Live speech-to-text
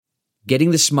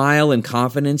Getting the smile and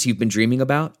confidence you've been dreaming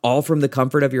about, all from the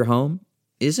comfort of your home,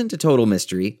 isn't a total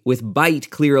mystery with Bite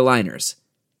clear aligners.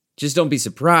 Just don't be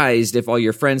surprised if all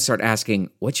your friends start asking,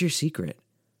 "What's your secret?"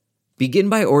 Begin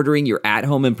by ordering your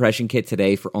at-home impression kit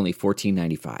today for only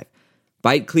 $14.95.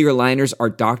 Bite clear aligners are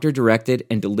doctor-directed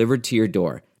and delivered to your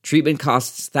door. Treatment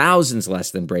costs thousands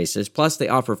less than braces, plus they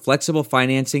offer flexible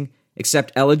financing,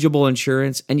 accept eligible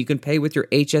insurance, and you can pay with your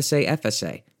HSA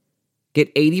FSA. Get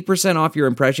 80% off your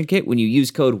impression kit when you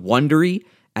use code WONDERY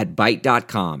at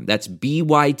Byte.com. That's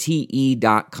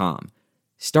BYTE.com.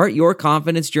 Start your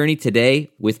confidence journey today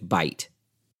with Byte.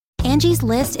 Angie's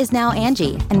List is now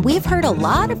Angie, and we've heard a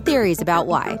lot of theories about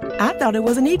why. I thought it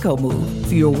was an eco move.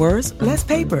 Fewer words, less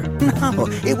paper. No,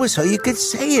 it was so you could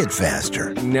say it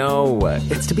faster. No,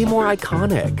 it's to be more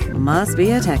iconic. Must be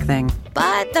a tech thing.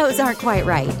 But those aren't quite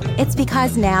right. It's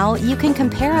because now you can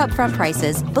compare upfront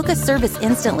prices, book a service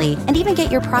instantly, and even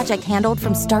get your project handled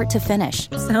from start to finish.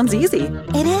 Sounds easy.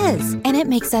 It is, and it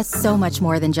makes us so much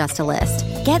more than just a list.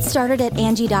 Get started at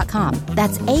Angie.com.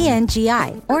 That's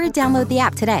ANGI, or download the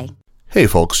app today. Hey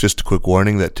folks, just a quick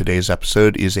warning that today's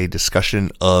episode is a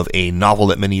discussion of a novel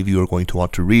that many of you are going to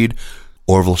want to read,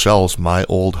 Orville Schell's My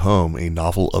Old Home, a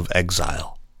novel of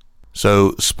exile.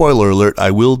 So, spoiler alert,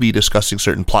 I will be discussing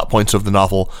certain plot points of the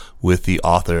novel with the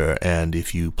author, and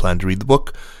if you plan to read the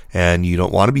book and you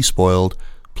don't want to be spoiled,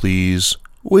 please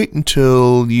wait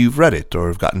until you've read it or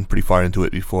have gotten pretty far into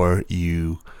it before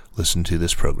you listen to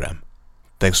this program.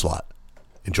 Thanks a lot.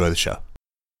 Enjoy the show.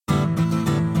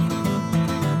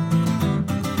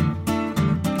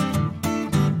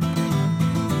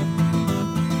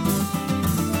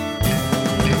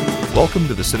 Welcome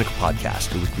to the Sinica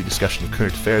Podcast, a weekly discussion of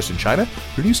current affairs in China,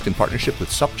 produced in partnership with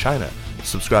SupChina.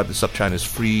 Subscribe to SupChina's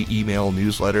free email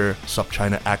newsletter,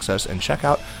 SupChina Access, and check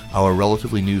out our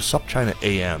relatively new SupChina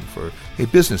AM for a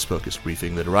business-focused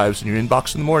briefing that arrives in your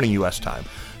inbox in the morning U.S. time.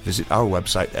 Visit our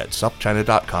website at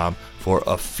supchina.com for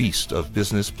a feast of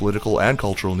business, political, and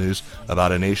cultural news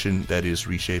about a nation that is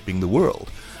reshaping the world.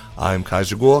 I'm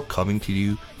Kaiser Kuo, coming to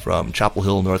you from Chapel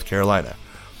Hill, North Carolina.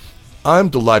 I'm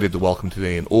delighted to welcome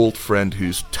today an old friend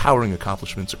whose towering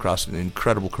accomplishments across an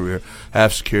incredible career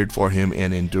have secured for him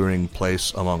an enduring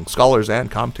place among scholars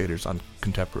and commentators on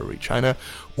contemporary China.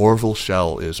 Orville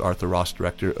Schell is Arthur Ross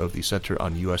Director of the Center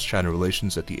on U.S.-China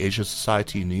Relations at the Asia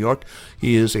Society in New York.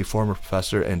 He is a former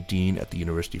professor and dean at the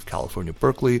University of California,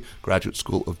 Berkeley, Graduate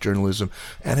School of Journalism,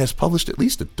 and has published at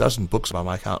least a dozen books by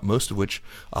my count, most of which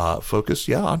focus,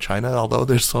 on China, although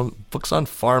there's some books on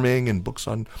farming and books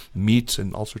on meat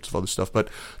and all sorts of other stuff. But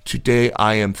today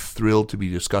I am thrilled to be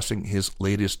discussing his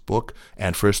latest book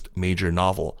and first major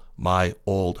novel, My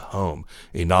Old Home,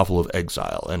 a novel of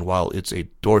exile. And while it's a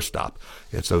doorstop,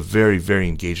 it's a very, very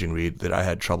engaging read that I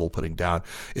had trouble putting down.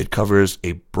 It covers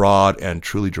a broad and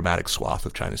truly dramatic swath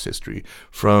of China's history,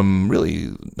 from really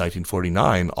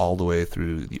 1949 all the way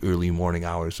through the early morning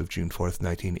hours of June 4th,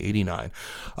 1989.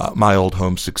 My Old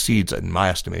Home succeeds, in my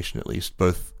estimation at least,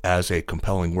 both as a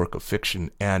compelling work of fiction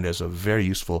and as a very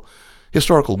useful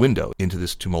historical window into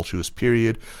this tumultuous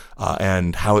period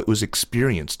and how it was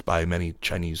experienced by many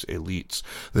Chinese elites.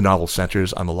 The novel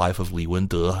centers on the life of Li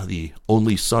Wende, the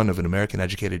only son of an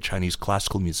American-educated Chinese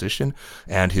classical musician,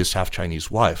 and his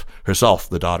half-Chinese wife, herself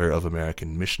the daughter of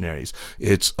American missionaries.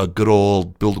 It's a good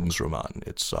old Bildungsroman.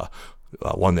 It's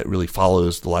one that really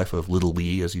follows the life of Little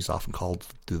Li, as he's often called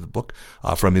through the book,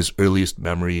 from his earliest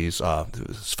memories,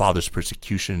 his father's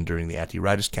persecution during the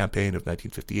anti-rightist campaign of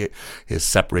 1958, his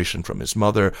separation from his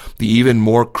mother, the even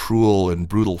more cruel and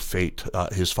brutal fate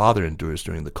his father endures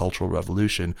during the Cultural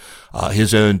Revolution,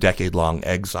 his own decade-long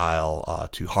exile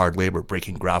to hard labor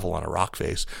breaking gravel on a rock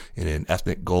face in an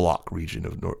ethnic Golok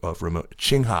region of remote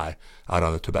Qinghai out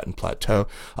on the Tibetan Plateau,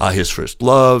 his first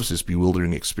loves, his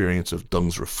bewildering experience of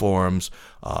Deng's reforms,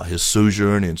 his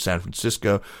sojourn in San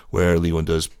Francisco, where Li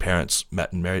Wende's parents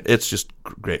met and married. It's just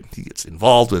great. He gets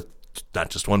involved with not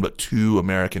just one, but two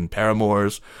American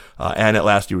paramours, and at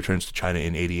last he returns to China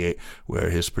in 1988, where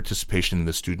his participation in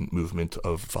the student movement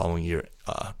of the following year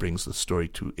brings the story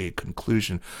to a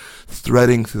conclusion.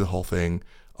 Threading through the whole thing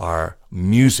are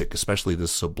music, especially the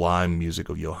sublime music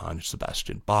of Johann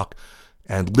Sebastian Bach,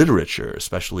 and literature,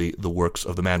 especially the works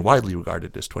of the man widely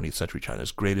regarded as 20th century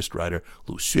China's greatest writer,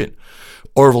 Lu Xun.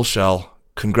 Orville Schell,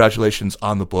 congratulations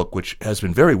on the book, which has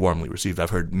been very warmly received. I've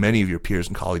heard many of your peers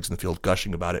and colleagues in the field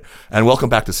gushing about it. And welcome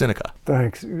back to Sinica.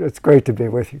 Thanks. It's great to be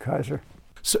with you, Kaiser.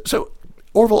 So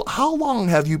Orville, how long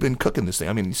have you been cooking this thing?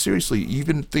 I mean, seriously, you've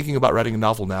been thinking about writing a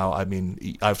novel now. I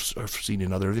mean, I've seen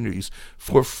in other interviews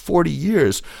for 40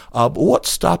 years. But what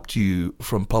stopped you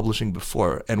from publishing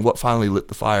before, and what finally lit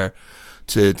the fire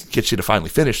to get you to finally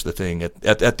finish the thing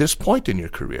at this point in your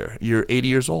career? You're 80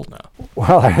 years old now.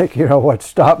 Well, I think, what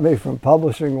stopped me from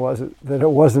publishing was that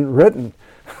it wasn't written.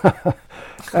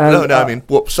 And, I mean,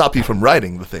 what stopped you from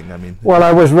writing the thing? I mean, well,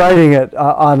 I was writing it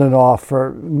on and off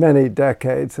for many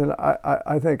decades, and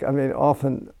I think,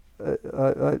 often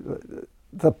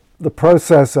the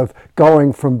process of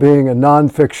going from being a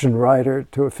nonfiction writer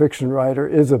to a fiction writer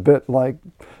is a bit like,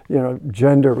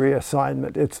 gender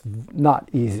reassignment. It's not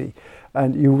easy,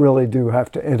 and you really do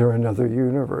have to enter another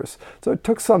universe. So it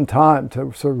took some time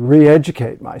to sort of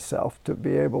re-educate myself to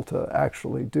be able to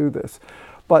actually do this.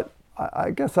 But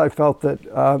I guess I felt that,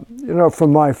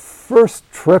 from my first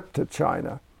trip to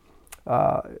China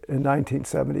in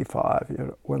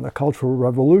 1975, when the Cultural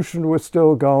Revolution was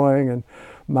still going and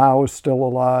Mao was still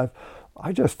alive,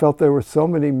 I just felt there were so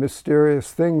many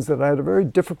mysterious things that I had a very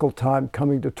difficult time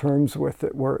coming to terms with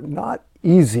that were not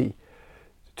easy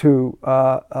to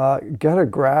get a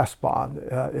grasp on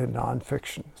in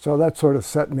nonfiction. So that sort of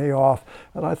set me off.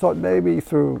 And I thought maybe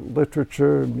through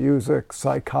literature, music,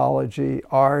 psychology,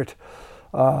 art,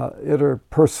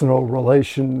 interpersonal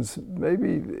relations,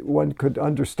 maybe one could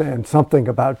understand something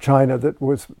about China that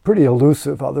was pretty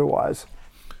elusive otherwise.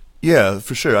 Yeah,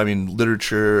 for sure. I mean,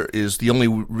 literature is the only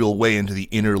real way into the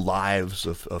inner lives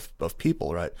of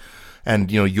people, right?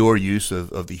 And, your use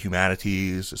of the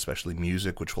humanities, especially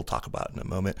music, which we'll talk about in a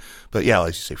moment. But yeah,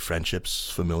 as you say,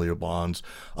 friendships, familiar bonds.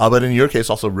 But in your case,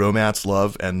 also romance,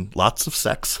 love, and lots of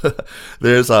sex.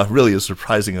 There's really a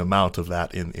surprising amount of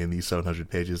that in these 700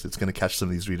 pages. It's going to catch some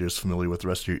of these readers familiar with the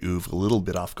rest of your oeuvre a little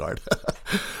bit off guard.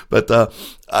 But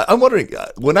I'm wondering,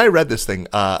 when I read this thing,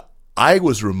 I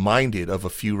was reminded of a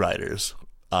few writers.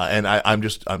 And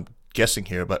I'm guessing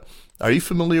here, but are you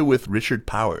familiar with Richard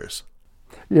Powers?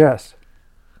 Yes.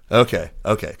 Okay.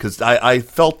 Because I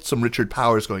felt some Richard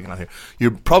Powers going on here.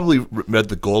 You probably read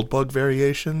the Goldbug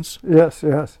variations? Yes.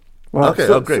 Well,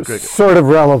 okay, great. Sort of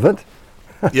relevant.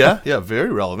 yeah, very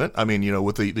relevant. I mean,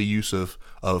 with the use of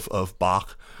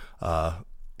Bach.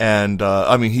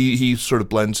 And he sort of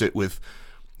blends it with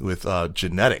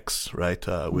genetics, right?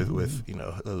 With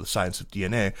the science of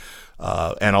DNA,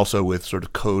 and also with sort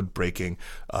of code breaking.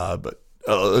 But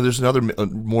there's another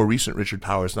more recent Richard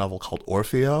Powers novel called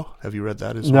Orville. Have you read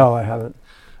that as well? No, I haven't.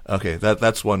 Okay,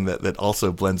 that's one that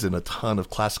also blends in a ton of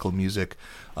classical music.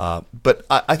 But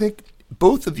I think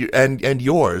both of you and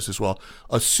yours as well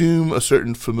assume a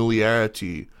certain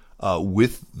familiarity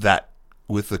with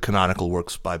the canonical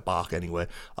works by Bach anyway,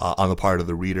 on the part of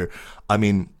the reader. I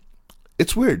mean,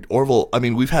 it's weird, Orville. I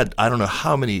mean, we've had I don't know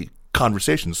how many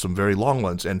conversations, some very long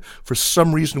ones, and for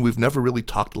some reason we've never really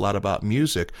talked a lot about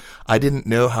music. I didn't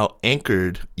know how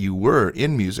anchored you were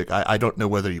in music. I don't know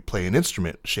whether you play an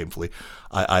instrument, shamefully.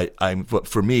 But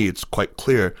for me it's quite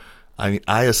clear. I mean,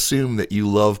 I assume that you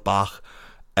love Bach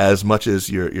as much as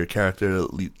your character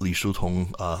Li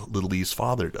Shutong, Little Li's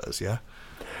father, does, yeah?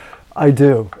 I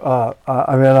do.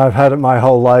 I've had it my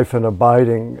whole life, an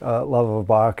abiding love of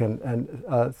Bach,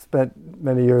 and spent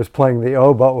many years playing the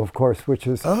oboe, of course, which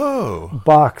is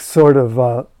Bach's sort of,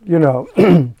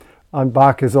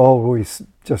 Bach is always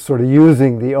just sort of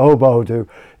using the oboe to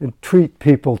entreat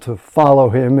people to follow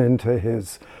him into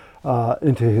his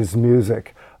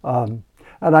music. And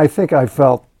I think I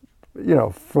felt,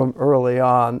 from early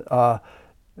on,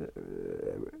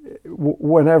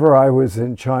 whenever I was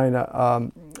in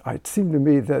China, it seemed to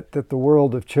me that the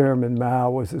world of Chairman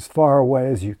Mao was as far away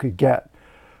as you could get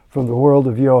from the world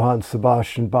of Johann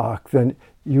Sebastian Bach than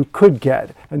you could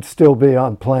get and still be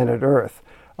on planet Earth.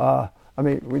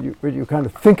 When you kind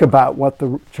of think about what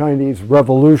the Chinese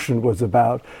Revolution was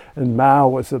about and Mao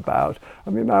was about,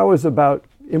 Mao was about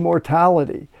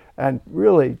immortality and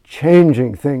really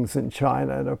changing things in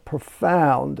China in a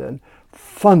profound and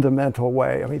fundamental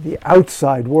way. The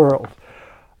outside world.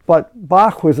 But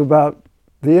Bach was about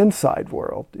the inside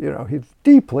world. He's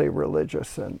deeply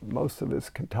religious, and most of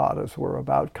his cantatas were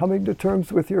about coming to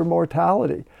terms with your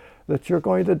mortality, that you're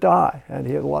going to die. And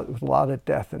he had a lot of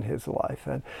death in his life.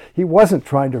 And he wasn't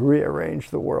trying to rearrange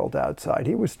the world outside.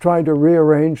 He was trying to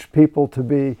rearrange people to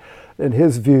be, in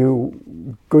his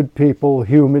view, good people,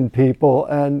 human people,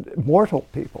 and mortal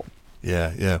people.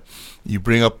 Yeah. You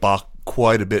bring up Bach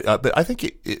quite a bit, but I think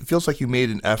it feels like you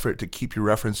made an effort to keep your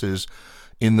references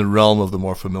in the realm of the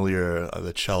more familiar,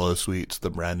 the cello suites, the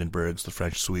Brandenburgs, the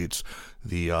French suites,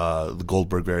 the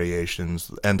Goldberg variations,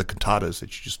 and the cantatas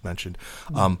that you just mentioned.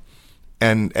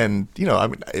 And you know, I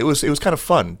mean, it was kind of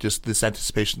fun, just this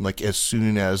anticipation, like as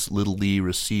soon as little Lee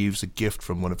receives a gift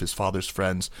from one of his father's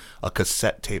friends, a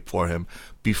cassette tape for him,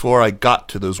 before I got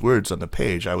to those words on the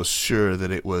page, I was sure that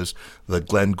it was the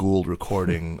Glenn Gould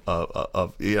recording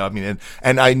of I mean,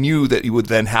 and I knew that you would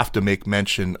then have to make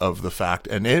mention of the fact,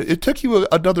 and it took you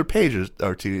another page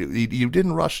or two. You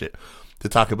didn't rush it to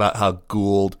talk about how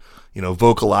Gould, you know,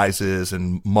 vocalizes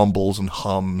and mumbles and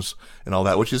hums and all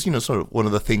that, which is, you know, sort of one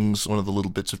of the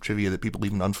little bits of trivia that people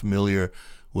even unfamiliar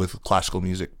with classical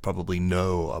music probably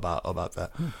know about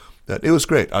that. That it was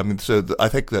great. I mean, so I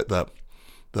think that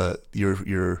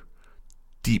your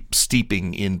deep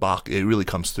steeping in Bach, it really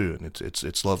comes through, and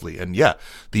it's lovely. And yeah,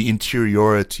 the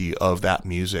interiority of that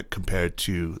music compared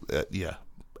to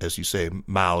as you say,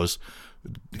 Mao's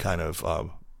kind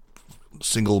of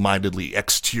single-mindedly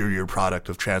exterior product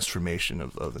of transformation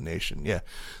of the nation. Yeah,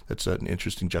 that's an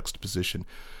interesting juxtaposition.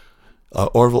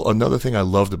 Orville, another thing I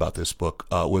loved about this book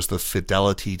was the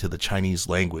fidelity to the Chinese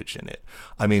language in it.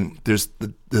 I mean, there's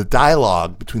the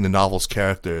dialogue between the novel's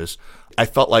characters. I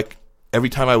felt like every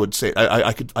time I would say,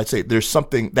 I'd say there's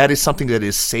something that is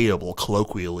sayable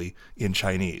colloquially in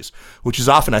Chinese, which is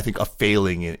often, I think, a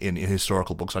failing in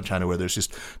historical books on China, where there's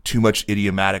just too much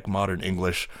idiomatic modern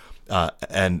English.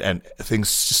 And things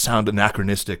sound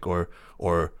anachronistic or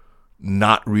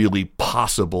not really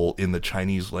possible in the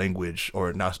Chinese language,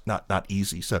 or not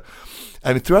easy. So,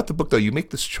 I mean, throughout the book, though, you make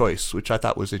this choice, which I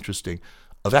thought was interesting,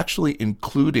 of actually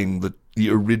including the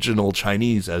original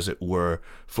Chinese, as it were,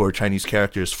 for Chinese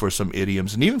characters, for some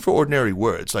idioms, and even for ordinary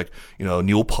words, like, you know,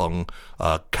 Niu Peng,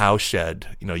 cow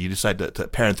shed. You know, you decide to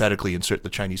parenthetically insert the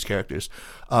Chinese characters.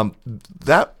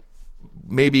 That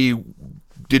maybe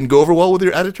didn't go over well with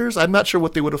your editors. I'm not sure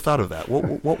what they would have thought of that.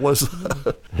 What was?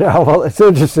 Yeah, well, it's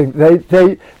interesting.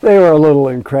 They were a little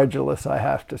incredulous, I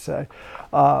have to say,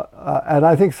 and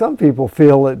I think some people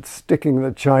feel that sticking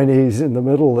the Chinese in the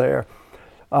middle there,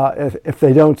 if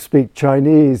they don't speak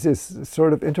Chinese, is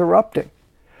sort of interrupting.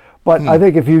 But I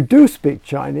think if you do speak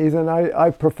Chinese, and I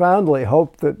profoundly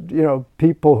hope that, you know,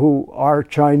 people who are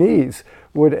Chinese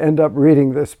would end up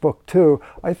reading this book too,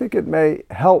 I think it may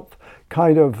help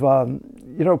kind of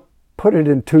you know, put it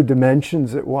in two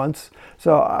dimensions at once.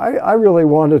 So I really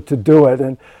wanted to do it.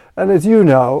 And as you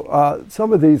know,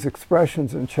 some of these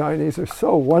expressions in Chinese are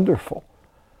so wonderful.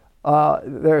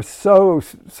 They're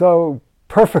so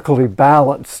perfectly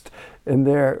balanced in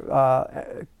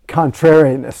their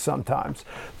contrariness sometimes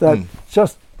that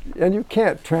and you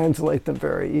can't translate them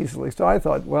very easily. So I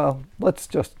thought, well, let's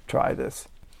just try this.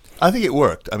 I think it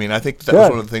worked. I mean, I think that was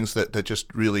one of the things that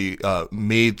just really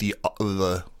made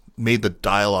the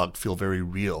dialogue feel very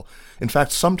real. In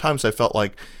fact, sometimes I felt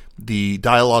like the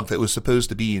dialogue that was supposed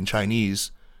to be in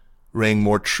Chinese rang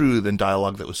more true than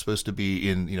dialogue that was supposed to be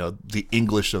in, you know, the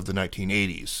English of the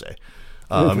 1980s, say.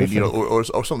 I mean, you know, or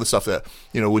some of the stuff that,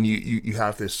 you know, when you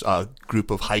have this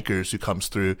group of hikers who comes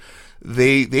through,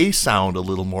 they sound a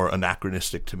little more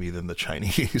anachronistic to me than the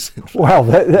Chinese. Well,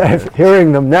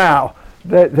 hearing them now,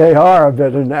 they are a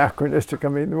bit anachronistic. I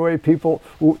mean, the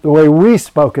way we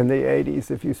spoke in the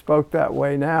 80s, if you spoke that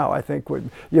way now, I think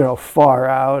would, you know, far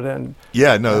out and...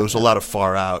 Yeah, no, there was a lot of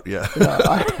far out, yeah.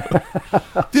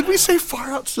 Did we say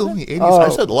far out still in the 80s? I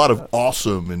said a lot of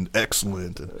awesome and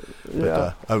excellent.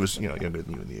 But I was, you know, younger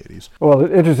than you in the 80s. Well,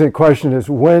 the interesting question is,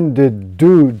 when did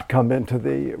dude come into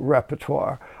the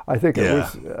repertoire? I think it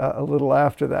was a little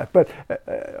after that. But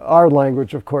our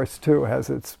language, of course, too, has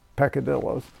its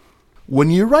peccadillos. When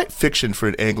you write fiction for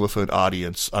an Anglophone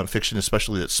audience, fiction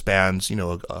especially that spans, you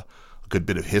know, a good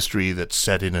bit of history that's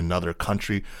set in another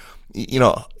country, you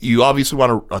know, you obviously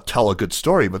want to tell a good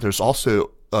story, but there's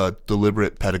also a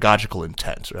deliberate pedagogical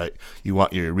intent, right? You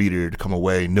want your reader to come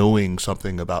away knowing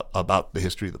something about the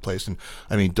history of the place. And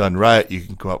I mean, done right, you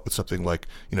can come up with something like,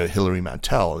 you know, Hilary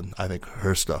Mantel, and I think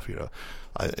her stuff, you know,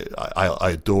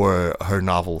 I adore her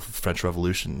novel, French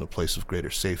Revolution, The Place of Greater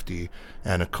Safety,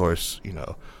 and of course, you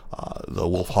know, the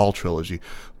Wolf Hall trilogy.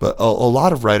 But a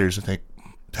lot of writers, I think,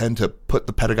 tend to put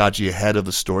the pedagogy ahead of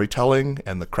the storytelling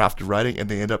and the craft of writing, and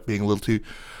they end up being a little too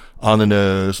on the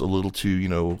nose, a little too, you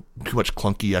know, too much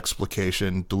clunky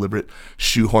explication, deliberate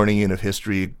shoehorning in of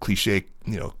history, cliche,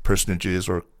 you know, personages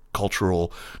or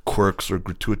cultural quirks or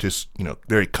gratuitous, you know,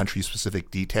 very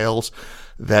country-specific details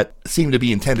that seem to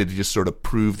be intended to just sort of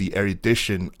prove the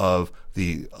erudition of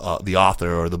the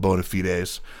author or the bona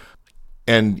fides.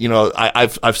 And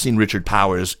I've seen Richard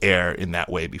Powers err in that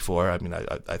way before. I mean,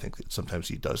 I think that sometimes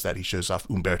he does that. He shows off.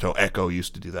 Umberto Eco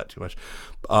used to do that too much.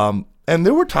 And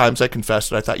there were times, I confess,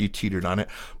 that I thought you teetered on it.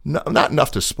 Not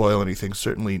enough to spoil anything.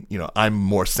 Certainly, I'm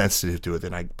more sensitive to it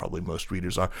than probably most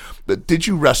readers are. But did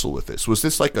you wrestle with this? Was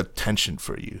this like a tension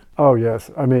for you? Oh, yes.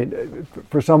 I mean,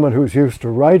 for someone who's used to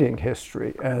writing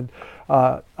history and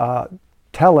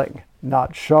telling,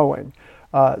 not showing,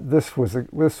 this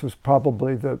was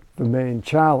probably the main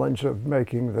challenge of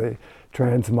making the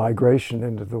transmigration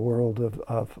into the world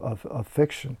of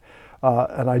fiction.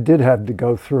 And I did have to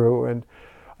go through and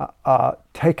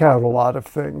take out a lot of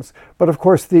things. But of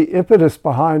course, the impetus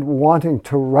behind wanting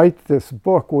to write this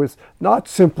book was not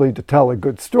simply to tell a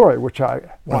good story, which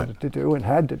I wanted to do and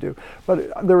had to do,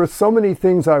 but there were so many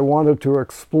things I wanted to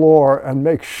explore and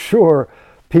make sure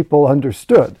people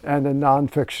understood. And in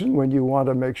nonfiction, when you want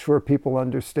to make sure people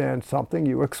understand something,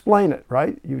 you explain it,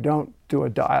 right? You don't do a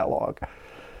dialogue.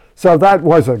 So that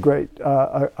was a great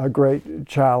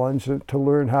challenge, to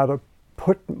learn how to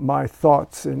put my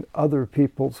thoughts in other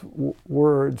people's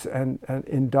words and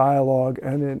in dialogue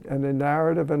and in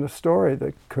narrative and a story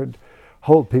that could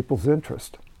hold people's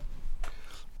interest.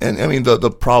 And I mean,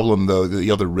 the problem, though, the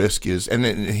other risk is, and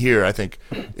here I think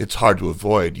it's hard to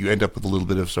avoid, you end up with a little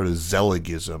bit of sort of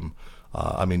Zeligism.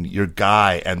 I mean, your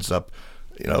guy ends up,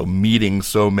 meeting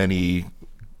so many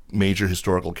major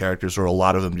historical characters, or a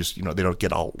lot of them just, they don't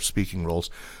get all speaking roles.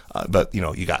 But,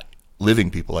 you got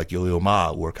living people like Yo-Yo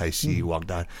Ma, Wu Kaixi, Wang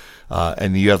Dan,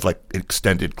 and you have like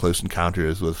extended close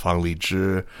encounters with Fang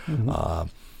Lizhi.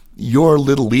 Your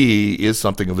little Li is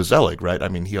something of a Zelig, right? I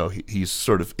mean, he's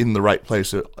sort of in the right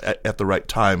place at the right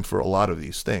time for a lot of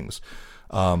these things.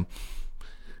 I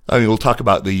mean, we'll talk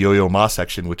about the Yo-Yo Ma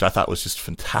section, which I thought was just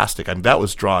fantastic. I mean, that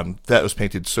was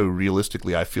painted so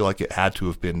realistically. I feel like it had to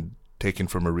have been taken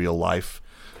from a real life.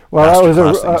 Well, that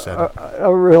was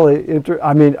a really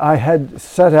I mean, I had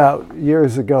set out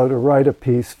years ago to write a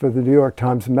piece for the New York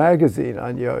Times Magazine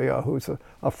on Yo-Yo, who's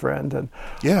a friend. And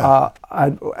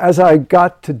as I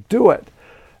got to do it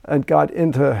and got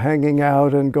into hanging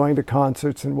out and going to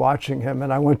concerts and watching him,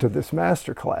 and I went to this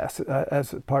master class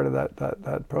as part of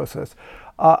that process,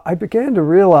 I began to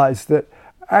realize that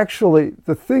actually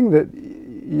the thing that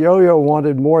Yo-Yo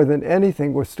wanted more than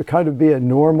anything was to kind of be a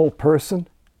normal person.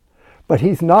 But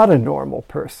he's not a normal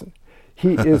person.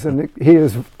 He is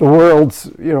the world's,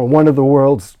 one of the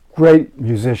world's great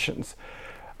musicians.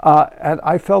 And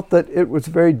I felt that it was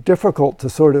very difficult to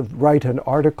sort of write an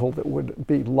article that would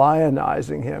be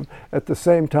lionizing him at the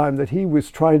same time that he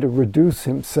was trying to reduce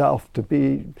himself to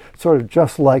be sort of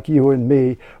just like you and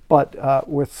me, but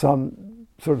with some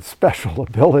sort of special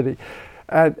ability.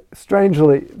 And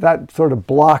strangely, that sort of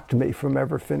blocked me from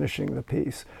ever finishing the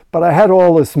piece. But I had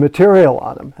all this material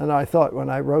on him, and I thought when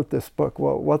I wrote this book,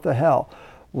 well, what the hell?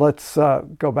 Let's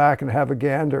go back and have a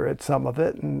gander at some of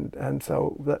it. And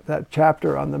so that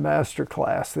chapter on the master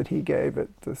class that he gave at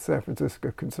the San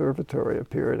Francisco Conservatory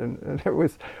appeared, and it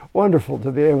was wonderful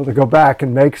to be able to go back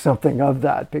and make something of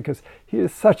that, because he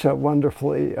is such a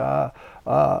wonderfully,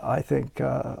 I think,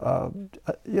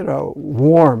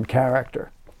 warm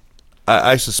character.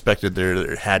 I suspected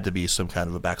there had to be some kind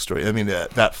of a backstory. I mean,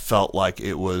 that felt like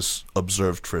it was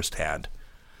observed firsthand.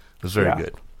 It was very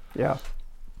good. Yeah.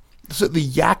 So the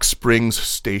Yak Springs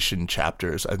Station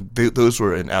chapters, those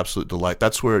were an absolute delight.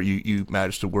 That's where you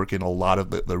managed to work in a lot of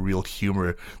the real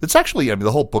humor. It's actually, I mean,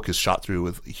 the whole book is shot through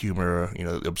with humor,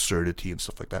 absurdity and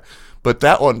stuff like that. But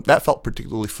that felt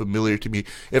particularly familiar to me.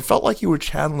 It felt like you were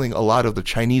channeling a lot of the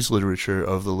Chinese literature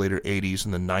of the later 80s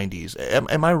and the 90s.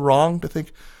 Am I wrong to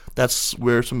think that's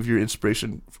where some of your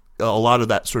inspiration, a lot of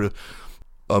that sort of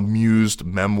amused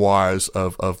memoirs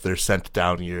of their sent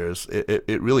down years,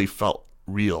 it really felt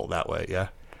real that way, yeah?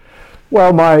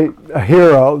 Well, my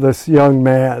hero, this young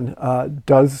man,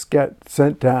 does get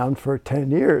sent down for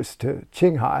 10 years to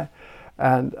Qinghai.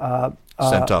 And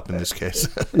sent up in this case.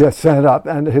 Yes, sent up.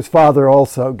 And his father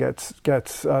also gets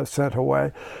sent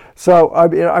away. So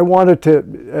I wanted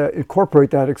to incorporate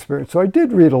that experience. So I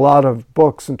did read a lot of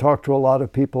books and talk to a lot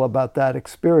of people about that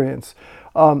experience.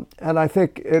 And I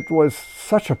think it was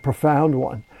such a profound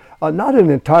one. Not an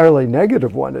entirely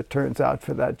negative one, it turns out,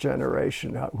 for that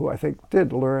generation, who I think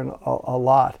did learn a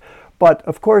lot. But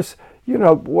of course,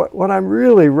 what I'm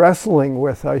really wrestling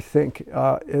with, I think,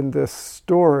 in this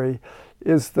story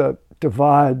is the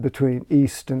divide between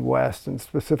East and West, and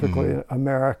specifically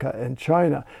America and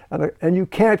China. And you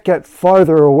can't get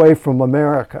farther away from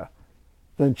America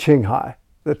than Qinghai,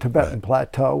 the Tibetan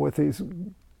plateau, with these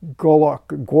Golok,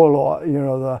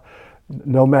 the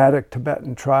nomadic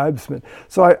Tibetan tribesmen.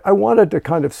 So I wanted to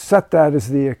kind of set that as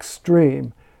the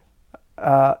extreme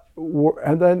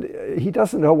and then he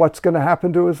doesn't know what's going to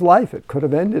happen to his life. It could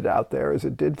have ended out there, as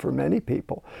it did for many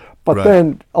people. But Right.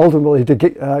 then ultimately to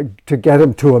get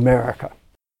him to America.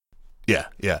 Yeah,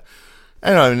 yeah.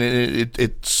 I mean,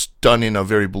 it's done in a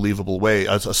very believable way.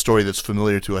 It's a story that's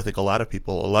familiar to, I think, a lot of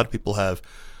people. A lot of people have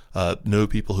know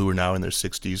people who are now in their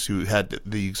 60s who had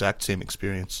the exact same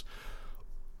experience.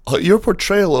 Your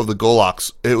portrayal of the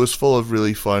Golaks, it was full of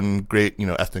really fun, great,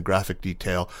 ethnographic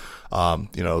detail,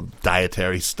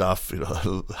 dietary stuff,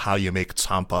 how you make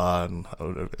tsampa and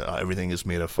how everything is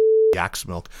made of yak's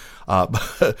milk.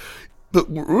 But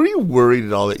were you worried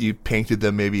at all that you painted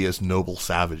them maybe as noble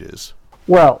savages?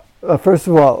 Well, first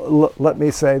of all, let me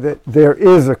say that there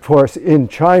is, of course, in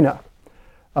China,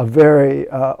 a very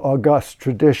august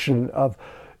tradition of,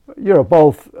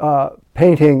 both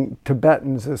painting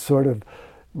Tibetans as sort of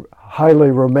highly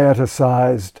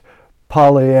romanticized,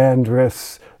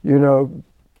 polyandrous,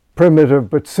 primitive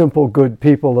but simple good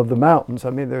people of the mountains. I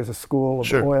mean, there's a school of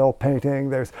Sure. oil painting.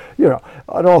 There's,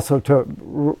 and also to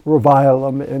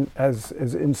revile them as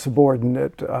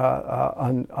insubordinate,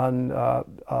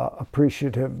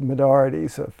 unappreciative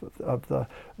minorities of the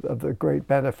great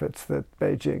benefits that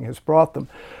Beijing has brought them.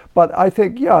 But I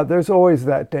think, there's always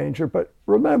that danger. But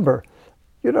remember,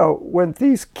 when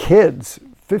these kids,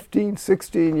 15,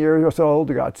 16 years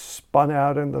old, got spun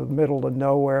out in the middle of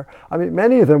nowhere. I mean,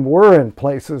 many of them were in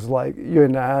places like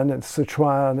Yunnan and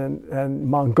Sichuan and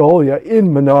Mongolia,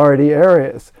 in minority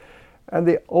areas. And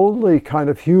the only kind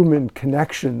of human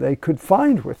connection they could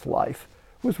find with life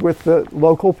was with the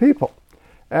local people.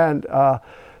 And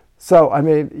so, I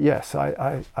mean, yes,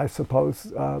 I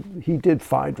suppose he did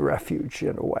find refuge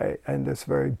in a way in this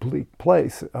very bleak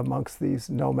place amongst these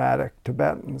nomadic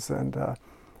Tibetans. And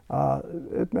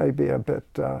it may be a bit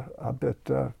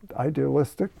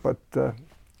idealistic, but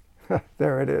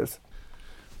there it is.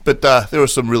 But there were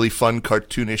some really fun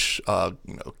cartoonish,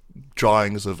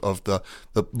 drawings of the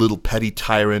little petty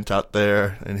tyrant out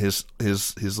there and his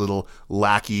little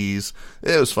lackeys.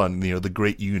 It was fun, the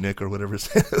great eunuch or whatever.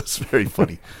 It was very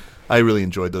funny. I really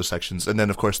enjoyed those sections. And then,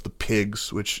 of course, the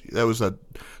pigs, which that was a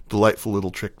delightful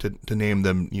little trick to name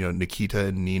them, Nikita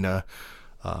and Nina.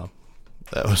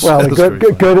 That was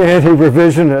good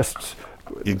anti-revisionists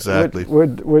exactly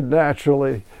would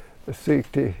naturally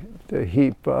seek to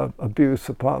heap abuse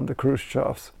upon the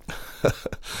Khrushchevs.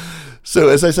 So,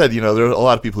 as I said, there are a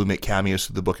lot of people who make cameos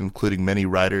to the book, including many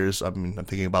writers. I mean, I'm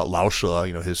thinking about Lao She,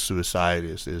 his suicide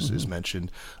is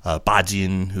mentioned. Ba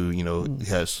Jin, who,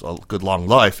 has a good long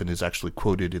life and is actually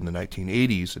quoted in the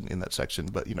 1980s in that section,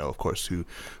 but, of course, who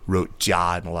wrote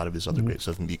Jia and a lot of his other great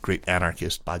stuff, and the great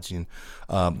anarchist Ba Jin.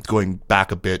 Going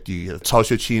back a bit, Cao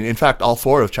Xueqin. In fact, all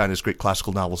four of China's great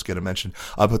classical novels get a mention.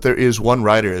 But there is one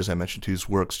writer, as I mentioned, whose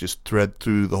works just thread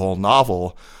through the whole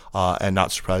novel, and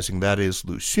not surprising, that is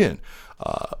Lu Xun.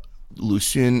 Lu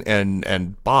Xun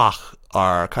and Bach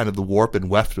are kind of the warp and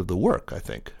weft of the work, I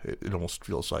think. It almost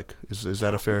feels like. Is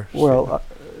that a fair statement? Well,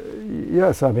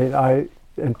 yes. I mean, I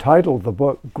entitled the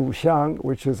book Guxiang,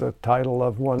 which is a title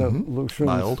of one of Lu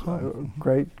Xun's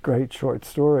great short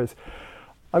stories.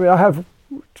 I mean, I have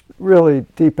really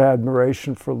deep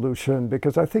admiration for Lu Xun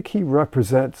because I think he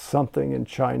represents something in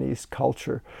Chinese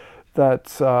culture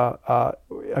that's,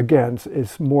 again,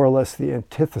 is more or less the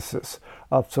antithesis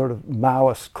of sort of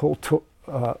Maoist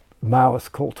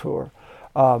culture.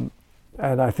 And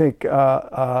I think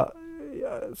so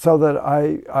that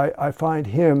I find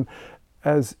him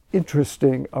as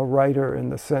interesting a writer in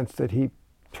the sense that he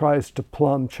tries to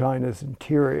plumb China's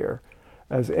interior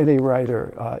as any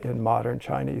writer in modern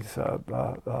Chinese,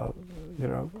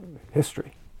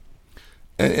 history.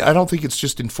 And I don't think it's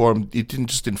just informed. It didn't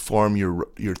just inform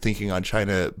your thinking on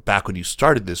China back when you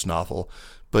started this novel,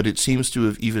 but it seems to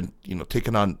have even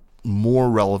taken on more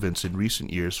relevance in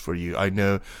recent years for you. I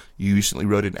know you recently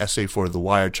wrote an essay for The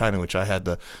Wired China, which I had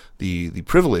the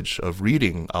privilege of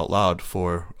reading out loud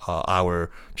for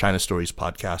our China Stories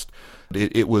podcast.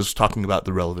 It was talking about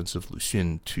the relevance of Lu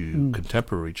Xun to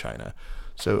contemporary China.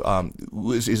 So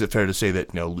is it fair to say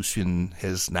that Lu Xun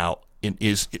has now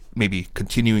is maybe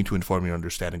continuing to inform your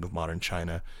understanding of modern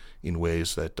China in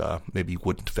ways that maybe you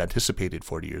wouldn't have anticipated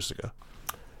 40 years ago?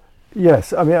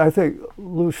 Yes, I mean, I think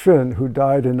Lu Xun, who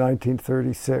died in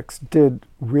 1936, did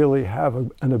really have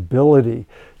an ability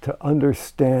to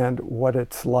understand what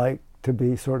it's like to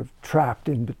be sort of trapped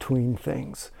in between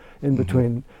things, in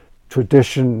between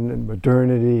tradition and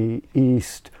modernity,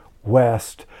 East,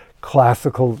 West,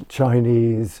 classical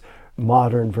Chinese,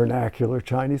 modern vernacular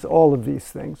Chinese, all of these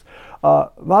things.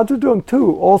 Mao Zedong,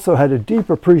 too, also had a deep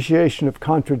appreciation of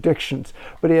contradictions,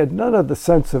 but he had none of the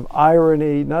sense of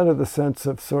irony, none of the sense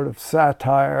of sort of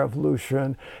satire of Lu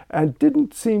Xun, and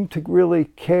didn't seem to really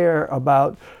care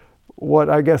about what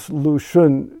I guess Lu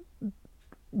Xun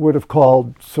would have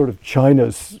called sort of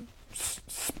China's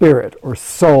spirit or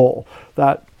soul,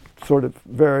 that sort of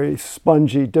very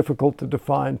spongy, difficult to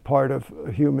define part of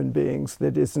human beings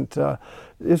that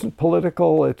isn't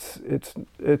political. It's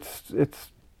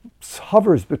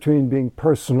hovers between being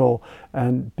personal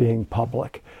and being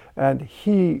public. And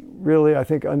he really, I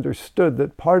think, understood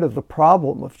that part of the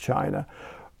problem of China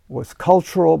was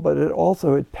cultural, but it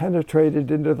also had penetrated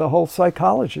into the whole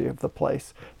psychology of the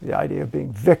place. The idea of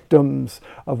being victims,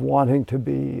 of wanting to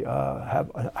be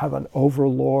have an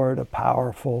overlord, a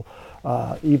powerful,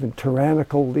 even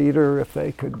tyrannical leader if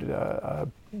they could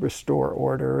restore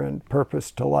order and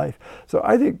purpose to life. So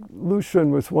I think Lu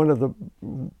Xun was one of the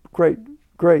great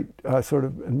sort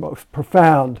of and most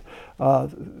profound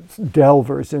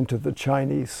delvers into the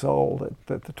Chinese soul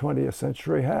that the 20th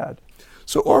century had.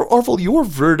 So, Orville, your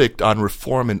verdict on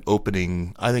reform and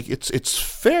opening, I think it's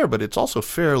fair, but it's also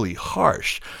fairly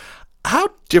harsh.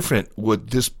 How different would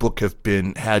this book have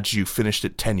been had you finished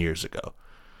it 10 years ago?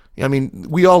 I mean,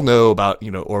 we all know about,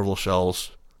 Orville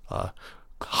Schell's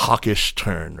hawkish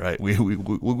turn, right? We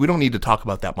don't need to talk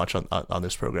about that much on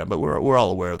this program, but we're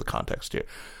all aware of the context here.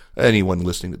 Anyone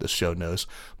listening to this show knows.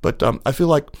 But I feel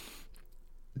like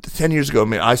 10 years ago,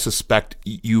 I suspect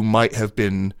you might have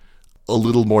been a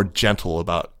little more gentle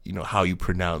about, how you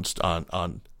pronounced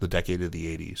on the decade of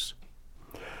the 80s.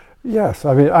 Yes,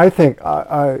 I mean, I think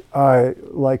I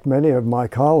like many of my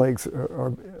colleagues,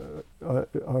 is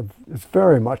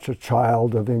very much a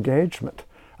child of engagement.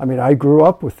 I mean, I grew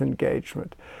up with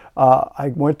engagement.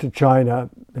 I went to China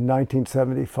in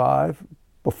 1975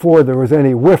 before there was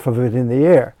any whiff of it in the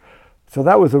air. So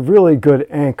that was a really good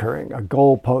anchoring, a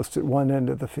goalpost at one end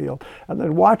of the field. And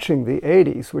then watching the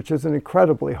 80s, which is an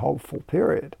incredibly hopeful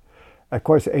period. Of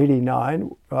course,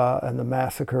 89 and the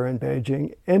massacre in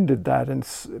Beijing ended that,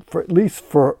 at least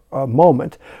for a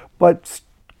moment. But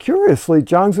curiously,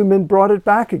 Jiang Zemin brought it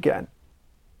back again.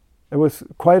 It was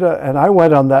and I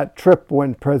went on that trip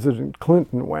when President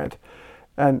Clinton went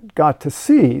and got to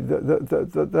see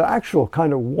the actual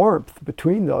kind of warmth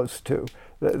between those two.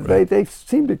 They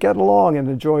seem to get along and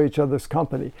enjoy each other's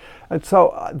company. And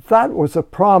so that was a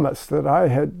promise that I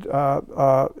had,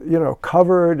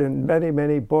 covered in many,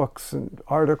 many books and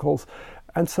articles.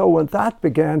 And so when that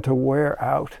began to wear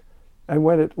out and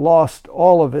when it lost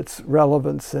all of its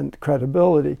relevance and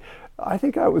credibility, I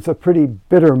think that was a pretty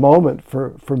bitter moment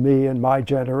for me and my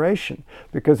generation,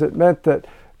 because it meant that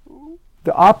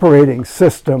the operating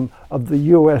system of the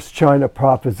U.S.-China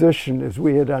proposition as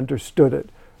we had understood it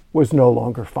was no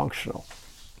longer functional.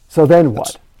 So then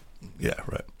what? Yeah,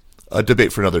 right. A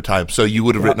debate for another time. So you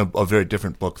would have written a very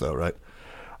different book, though, right?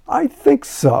 I think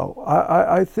so.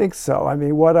 I think so. I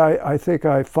mean, what I think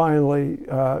I finally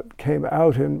came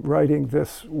out in writing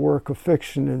this work of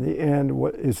fiction in the end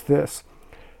is this,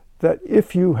 that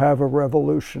if you have a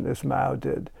revolution, as Mao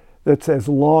did, that's as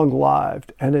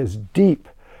long-lived and as deep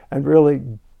and really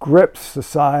grips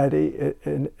society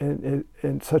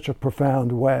in such a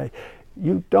profound way,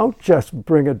 you don't just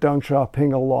bring a Deng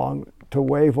Xiaoping along to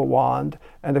wave a wand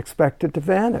and expect it to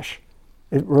vanish.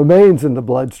 It remains in the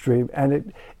bloodstream,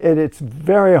 and it's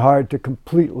very hard to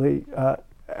completely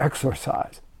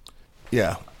exorcise.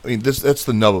 Yeah, I mean, that's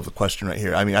the nub of the question right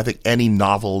here. I mean, I think any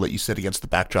novel that you set against the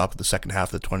backdrop of the second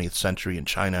half of the 20th century in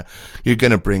China, you're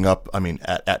going to bring up, I mean,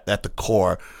 at the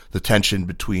core, the tension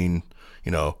between,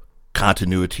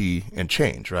 continuity and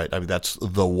change, right? I mean, that's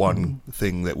the one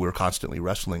thing that we're constantly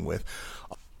wrestling with.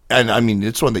 And I mean,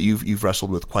 it's one that you've wrestled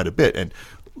with quite a bit. And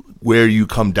where you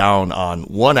come down on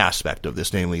one aspect of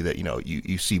this, namely that,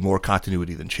 you see more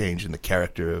continuity than change in the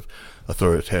character of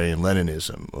authoritarian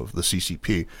Leninism, of the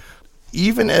CCP.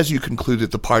 Even as you conclude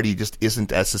that the party just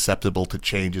isn't as susceptible to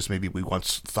change as maybe we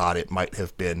once thought it might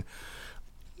have been,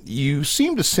 you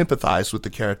seem to sympathize with the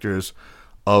characters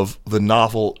of the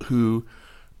novel who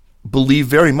believe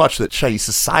very much that Chinese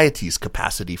society's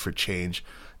capacity for change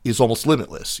is almost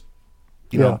limitless.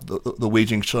 You know, the Wei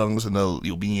Jingsheng's and the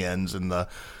Liu Binyan's and the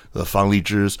Fang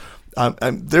Lijizh's.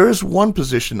 There is one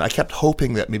position I kept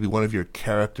hoping that maybe one of your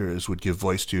characters would give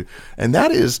voice to, and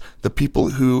that is the people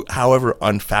who, however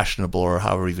unfashionable or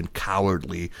however even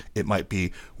cowardly it might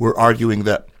be, were arguing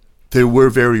that there were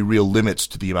very real limits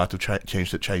to the amount of change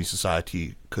that Chinese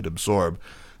society could absorb,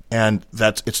 and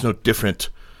it's no different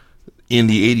in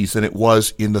the 80s than it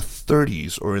was in the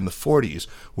 30s or in the 40s,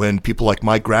 when people like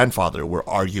my grandfather were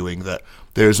arguing that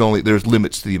there's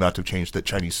limits to the amount of change that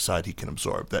Chinese society can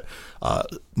absorb, that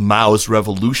Mao's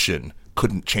revolution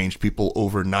couldn't change people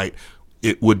overnight.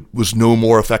 It was no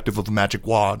more effective with a magic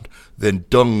wand than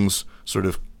Deng's sort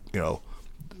of,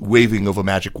 waving of a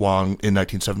magic wand in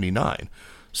 1979.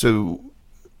 So,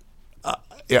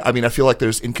 I feel like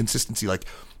there's inconsistency. Like,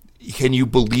 can you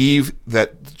believe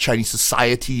that Chinese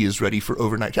society is ready for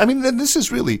overnight? Then this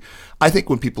is really, I think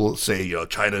when people say,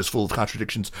 China is full of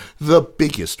contradictions, the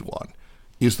biggest one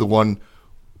is the one,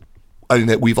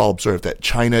 that we've all observed, that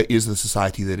China is the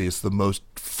society that is the most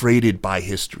freighted by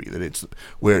history, that it's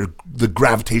where the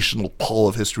gravitational pull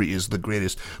of history is the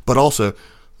greatest, but also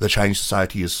the Chinese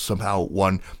society is somehow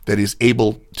one that is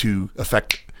able to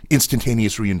affect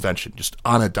instantaneous reinvention, just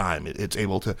on a dime. It's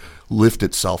able to lift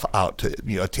itself out to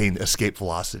attain escape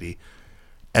velocity.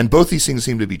 And both these things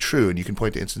seem to be true, and you can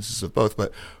point to instances of both,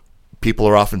 but people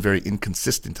are often very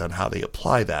inconsistent on how they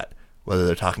apply that, whether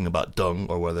they're talking about Deng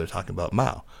or whether they're talking about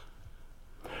Mao.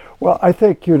 Well, I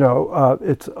think,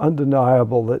 it's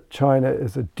undeniable that China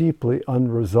is a deeply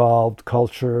unresolved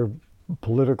culture,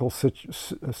 political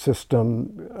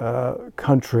system,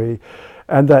 country,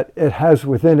 and that it has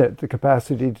within it the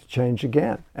capacity to change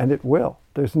again, and it will.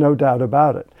 There's no doubt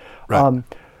about it. Right.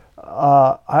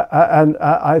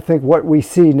 I think what we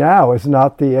see now is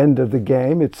not the end of the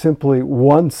game. It's simply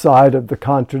one side of the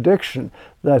contradiction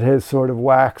that has sort of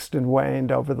waxed and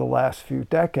waned over the last few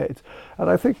decades. And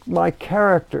I think my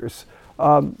characters,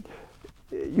 think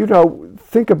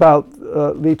about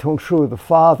Li Tongshu, the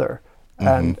father,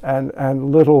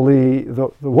 and little Li,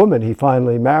 the woman he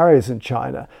finally marries in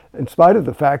China. In spite of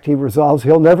the fact he resolves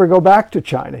he'll never go back to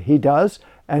China. He does,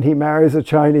 and he marries a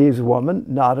Chinese woman,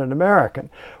 not an American.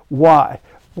 Why?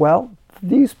 Well,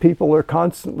 these people are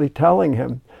constantly telling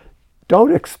him,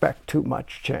 don't expect too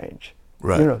much change.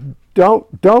 Right.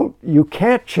 You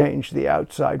can't change the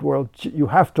outside world. You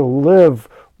have to live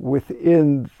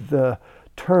within the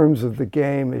terms of the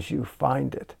game as you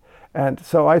find it. And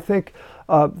so I think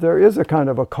there is a kind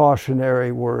of a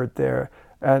cautionary word there.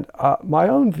 And my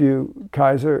own view,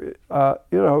 Kaiser,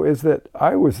 is that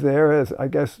I was there, as I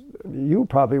guess you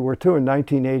probably were too, in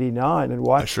 1989 and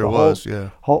watched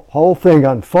whole thing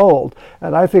unfold.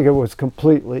 And I think it was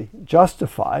completely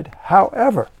justified.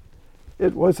 However,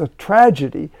 it was a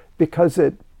tragedy because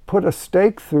it put a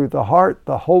stake through the heart,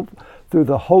 through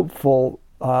the hopeful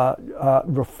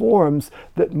reforms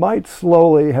that might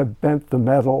slowly have bent the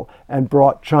metal and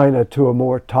brought China to a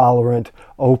more tolerant,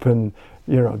 open,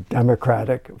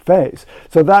 democratic phase.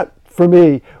 So that, for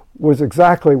me, was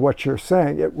exactly what you're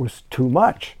saying. It was too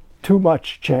much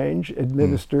change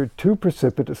administered too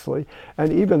precipitously.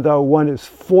 And even though one is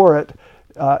for it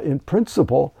in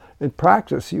principle, in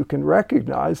practice, you can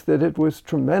recognize that it was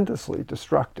tremendously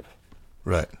destructive.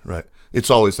 Right.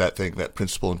 It's always that thing, that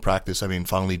principle in practice. Fang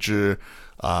Lizhi,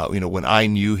 when I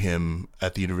knew him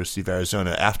at the University of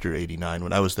Arizona after '89,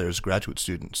 when I was there as a graduate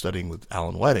student studying with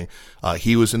Alan Whiting,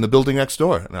 he was in the building next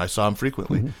door, and I saw him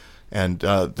frequently. Mm-hmm. And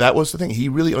that was the thing. He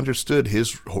really understood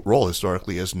his role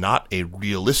historically as not a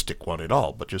realistic one at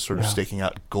all, but just sort of staking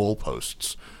out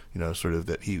goalposts, sort of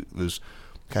that he was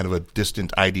kind of a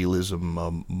distant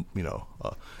idealism,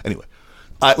 Anyway,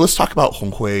 let's talk about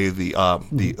Hong Hui,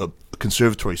 the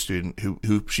conservatory student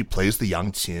who she plays the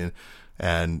Yang Qin,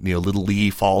 and little Li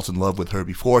falls in love with her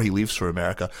before he leaves for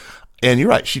America. And you're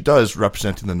right, she does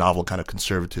represent in the novel kind of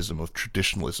conservatism of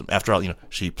traditionalism. After all,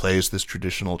 she plays this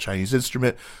traditional Chinese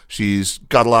instrument. She's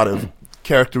got a lot of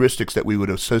characteristics that we would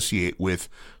associate with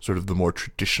sort of the more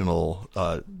traditional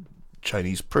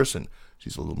Chinese person.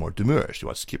 She's a little more demure. She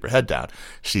wants to keep her head down.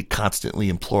 She constantly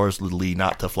implores little Li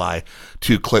not to fly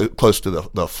too close to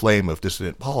the flame of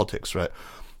dissident politics, right?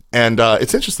 And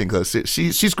it's interesting because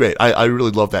she's great. I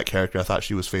really love that character. I thought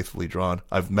she was faithfully drawn.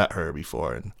 I've met her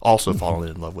before and also fallen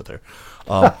in love with her.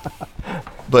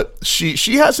 But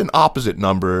she has an opposite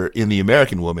number in The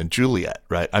American Woman, Juliet,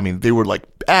 right? They were like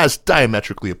as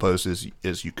diametrically opposed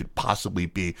as you could possibly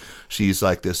be. She's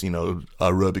like this,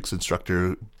 aerobics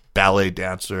instructor, ballet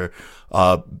dancer.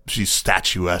 She's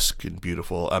statuesque and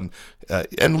beautiful.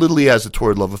 And Lily has a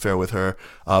torrid love affair with her.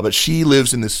 But she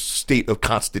lives in this state of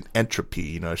constant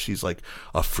entropy. She's like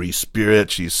a free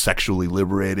spirit. She's sexually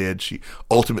liberated. She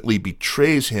ultimately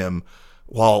betrays him,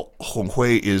 while Hong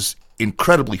Hui is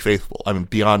incredibly faithful.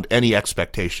 Beyond any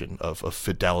expectation of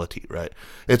fidelity, right?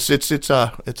 It's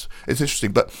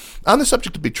interesting. But on the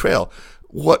subject of betrayal,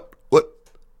 what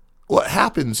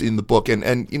happens in the book, and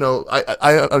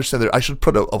I understand that I should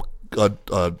put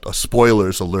a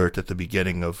spoilers alert at the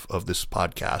beginning of this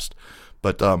podcast,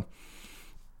 but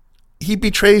he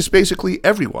betrays basically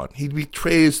everyone. He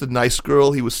betrays the nice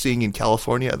girl he was seeing in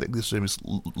California. I think this name is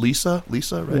Lisa,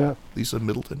 right? Yeah. Lisa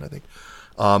Middleton, I think,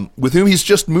 with whom he's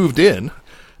just moved in.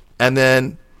 And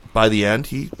then by the end,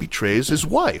 he betrays his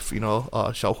wife,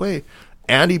 Xiao Hui,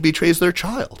 and he betrays their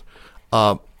child.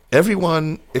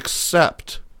 Everyone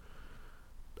except,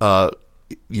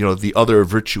 the other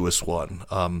virtuous one,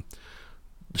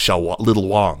 Little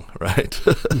Wang, right?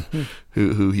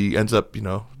 who he ends up,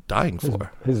 dying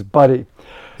for. His buddy.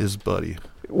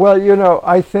 Well,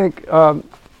 I think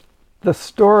the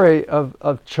story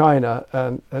of China,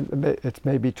 and it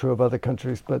may be true of other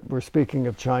countries, but we're speaking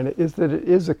of China, is that it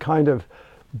is a kind of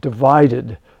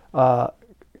divided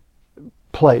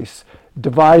place.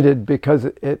 Divided because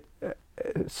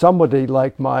somebody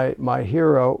like my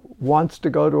hero wants to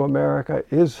go to America,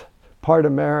 is part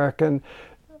American,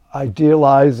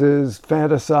 idealizes,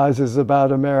 fantasizes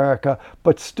about America,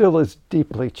 but still is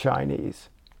deeply Chinese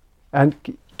and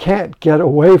can't get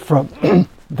away from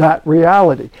that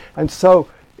reality. And so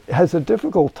has a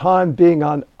difficult time being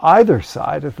on either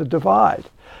side of the divide.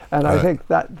 And I think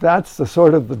that's the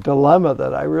sort of the dilemma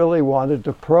that I really wanted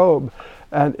to probe.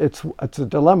 And it's a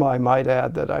dilemma, I might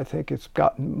add, that I think it's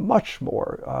gotten much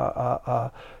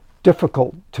more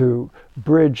difficult to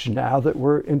bridge now that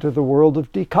we're into the world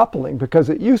of decoupling, because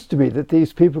it used to be that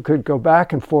these people could go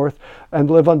back and forth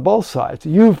and live on both sides.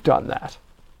 You've done that.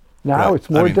 Now it's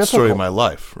more difficult. It's the story of my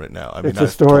life right now. It's the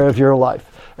story of your life.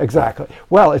 Exactly.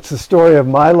 Well, it's the story of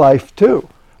my life too.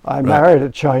 I married a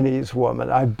Chinese woman.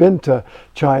 I've been to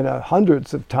China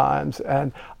hundreds of times,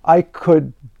 and I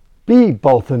could be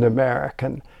both an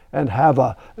American and have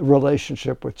a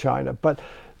relationship with China. But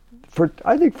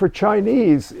I think for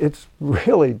Chinese, it's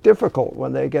really difficult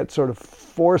when they get sort of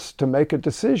forced to make a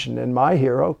decision. And my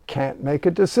hero can't make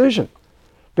a decision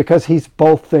because he's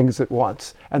both things at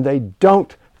once, and they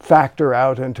don't factor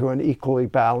out into an equally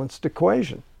balanced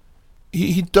equation.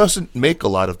 He doesn't make a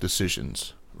lot of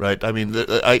decisions, right? I mean,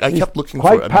 I kept looking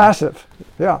for... Quite passive,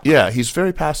 yeah. Yeah, he's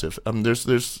very passive. There's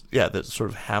that sort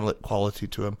of Hamlet quality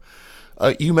to him.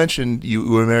 You mentioned you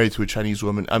were married to a Chinese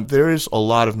woman. There is a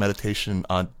lot of meditation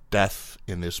on death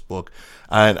in this book,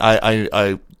 and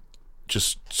I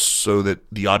just so that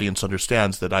the audience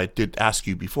understands that I did ask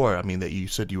you before. I mean, that you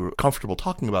said you were comfortable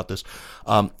talking about this.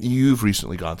 You've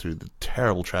recently gone through the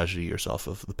terrible tragedy yourself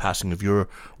of the passing of your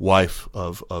wife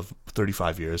of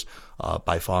 35 years,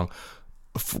 Bai Fang,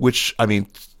 which, I mean,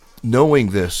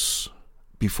 knowing this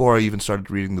before I even started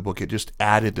reading the book, it just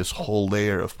added this whole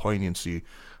layer of poignancy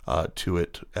to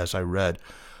it as I read.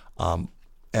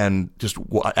 And just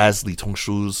as Li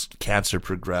Tongshu's cancer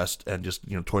progressed and just,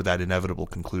 toward that inevitable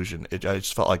conclusion, I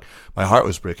just felt like my heart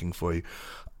was breaking for you.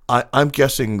 I'm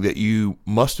guessing that you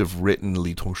must have written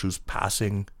Li Tongshu's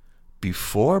passing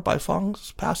before Bai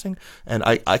Fang's passing, and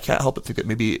I can't help but think that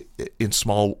maybe in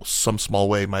some small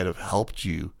way might have helped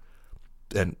you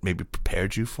and maybe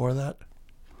prepared you for that.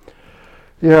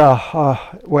 Yeah,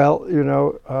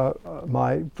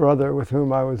 my brother, with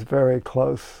whom I was very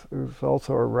close, who's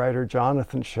also a writer,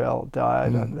 Jonathan Schell,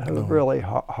 died and had a really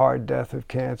hard death of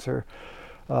cancer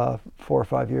 4 or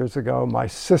 5 years ago. My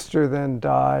sister then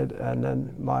died, and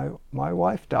then my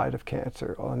wife died of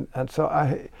cancer. And so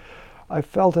I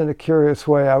felt in a curious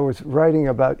way I was writing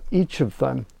about each of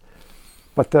them,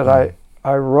 but that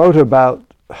I wrote about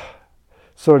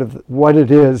sort of what it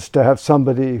is to have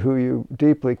somebody who you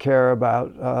deeply care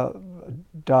about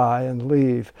die and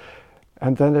leave.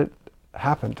 And then it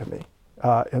happened to me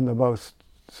in the most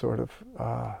sort of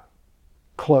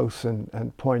close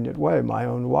and poignant way, my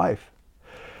own wife.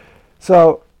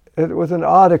 So it was an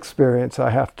odd experience,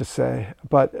 I have to say.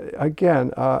 But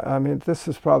again, this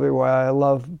is probably why I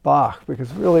love Bach,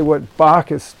 because really what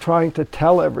Bach is trying to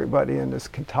tell everybody in his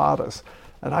cantatas,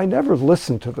 and I never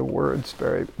listened to the words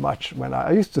very much when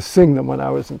I used to sing them when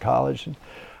I was in college, and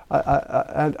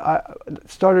I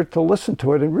started to listen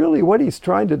to it. And really, what he's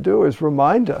trying to do is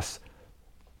remind us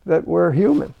that we're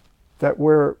human, that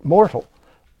we're mortal,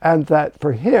 and that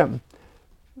for him,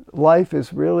 life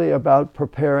is really about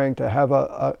preparing to have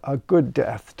a good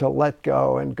death, to let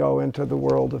go and go into the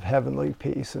world of heavenly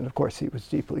peace. And of course, he was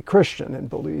deeply Christian and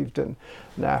believed in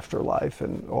an afterlife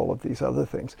and all of these other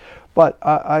things. But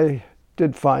I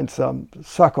did find some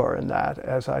succor in that,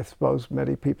 as I suppose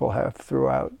many people have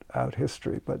throughout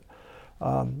history. But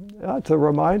it's a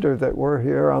reminder that we're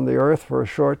here on the earth for a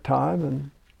short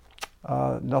time,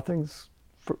 and nothing's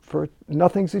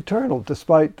eternal,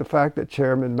 despite the fact that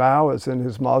Chairman Mao is in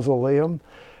his mausoleum,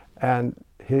 and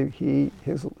he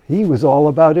was all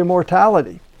about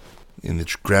immortality. In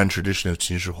the grand tradition of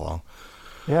Qin Shi Huang.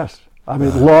 Yes. I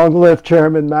mean, long live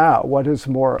Chairman Mao. What is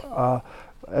more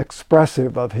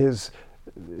expressive of his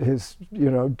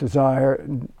desire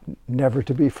never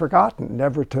to be forgotten,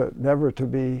 never to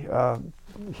be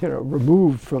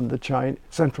removed from the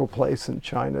central place in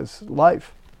China's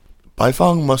life.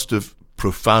 Baifeng must have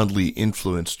profoundly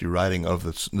influenced your writing of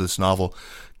this novel.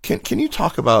 Can you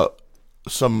talk about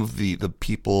some of the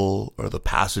people or the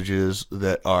passages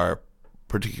that are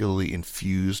particularly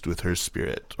infused with her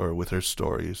spirit or with her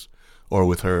stories or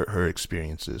with her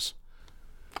experiences?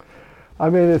 I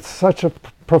mean, it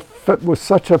was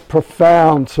such a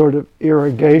profound sort of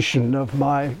irrigation of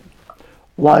my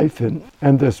life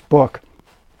and this book.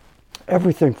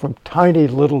 Everything from tiny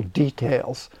little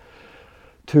details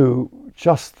to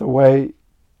just the way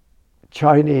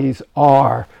Chinese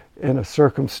are in a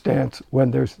circumstance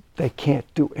when they can't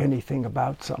do anything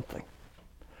about something.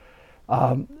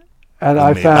 And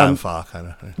I found...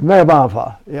 Mei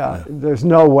Banfa, yeah. There's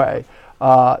no way.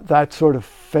 That sort of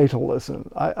fatalism.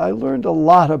 I learned a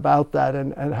lot about that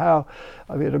and how,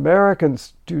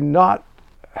 Americans do not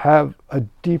have a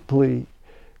deep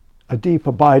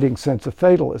abiding sense of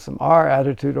fatalism. Our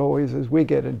attitude always is we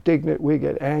get indignant, we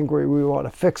get angry, we want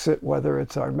to fix it, whether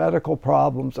it's our medical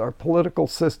problems, our political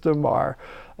system, our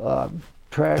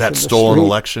trash that in the stolen street.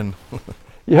 Election.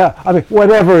 Yeah,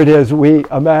 whatever it is, we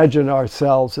imagine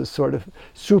ourselves as sort of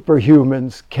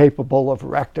superhumans capable of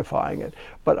rectifying it.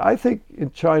 But I think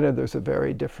in China there's a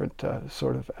very different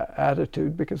sort of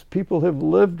attitude because people have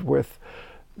lived with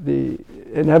the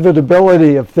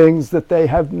inevitability of things that they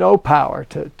have no power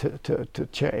to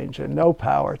change and no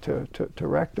power to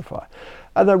rectify.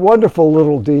 And they're wonderful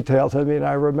little details. I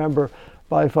remember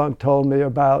Baifeng told me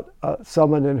about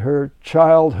someone in her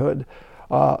childhood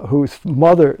whose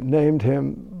mother named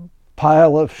him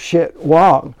Pile of Shit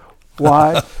Wang.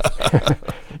 Why?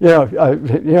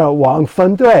 Wang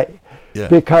Fen Dui. Yeah.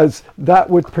 Because that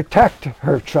would protect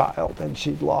her child, and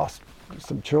she'd lost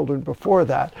some children before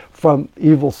that from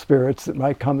evil spirits that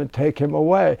might come and take him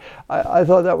away. I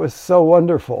thought that was so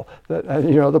wonderful that,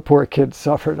 the poor kid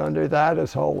suffered under that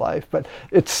his whole life. But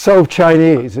it's so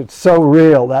Chinese, it's so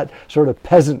real, that sort of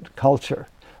peasant culture.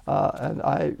 And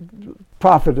I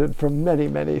profited from many,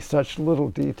 many such little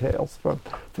details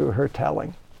through her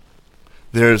telling.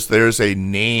 There's a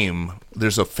name,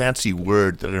 there's a fancy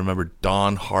word that I remember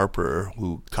Don Harper,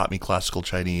 who taught me classical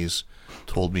Chinese,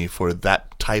 told me for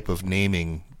that type of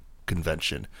naming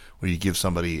convention, where you give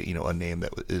somebody, a name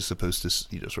that is supposed to,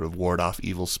 sort of ward off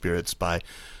evil spirits by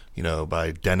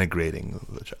denigrating.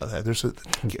 I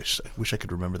wish I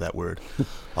could remember that word.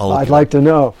 I'd like to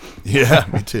know. Yeah,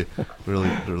 me too. Really,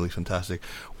 really fantastic.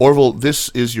 Orville, this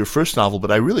is your first novel,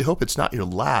 but I really hope it's not your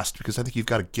last, because I think you've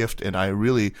got a gift, and I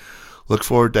really look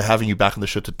forward to having you back on the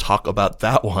show to talk about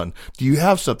that one. Do you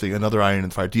have something, another iron in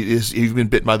the fire? You've been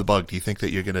bitten by the bug. Do you think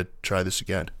that you're going to try this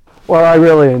again? Well, I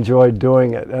really enjoyed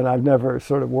doing it, and I've never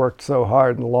sort of worked so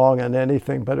hard and long on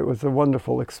anything, but it was a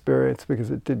wonderful experience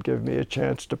because it did give me a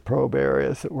chance to probe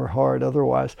areas that were hard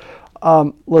otherwise.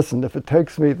 Listen, if it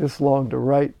takes me this long to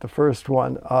write the first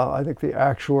one, I think the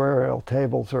actuarial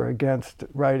tables are against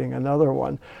writing another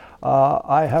one.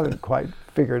 I haven't quite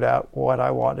figured out what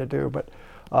I want to do, but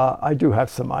I do have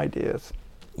some ideas.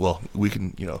 Well, we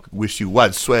can, wish you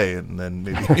wide sway, and then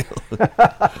maybe.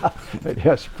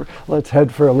 Yes, let's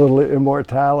head for a little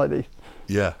immortality.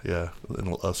 Yeah,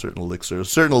 and a certain elixir.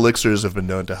 Certain elixirs have been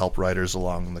known to help writers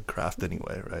along in the craft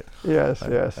anyway, right? Yes.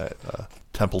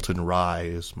 Templeton Rye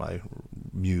is my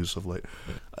muse of late.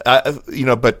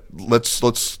 But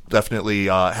let's definitely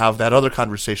have that other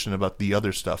conversation about the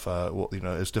other stuff.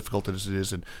 As difficult as it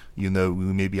is, and we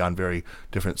may be on very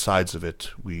different sides of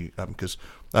it. Because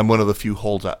I'm one of the few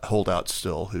holdouts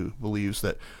still who believes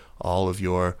that all of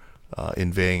your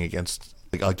inveighing against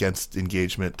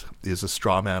engagement is a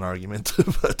straw man argument.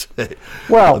 But hey,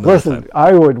 well, listen,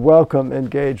 I would welcome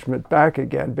engagement back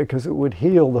again because it would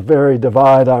heal the very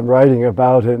divide I'm writing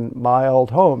about in my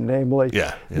old home, namely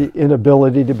the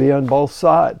inability to be on both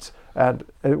sides. And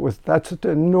that's an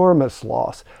enormous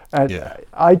loss. And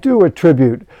I do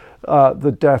attribute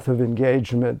the death of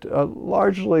engagement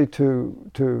largely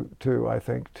to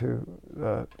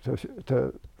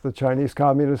the Chinese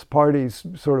Communist Party's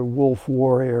sort of wolf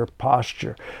warrior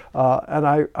posture, and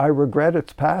I regret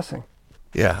its passing.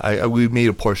 Yeah, we may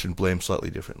apportion blame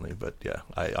slightly differently, but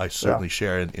I certainly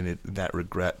share in that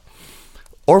regret.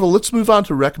 Orville, let's move on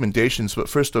to recommendations, but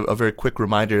first a very quick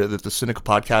reminder that the Sinica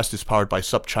podcast is powered by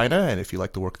SupChina, and if you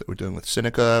like the work that we're doing with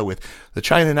Sinica, with the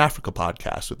China and Africa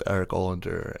podcast with Eric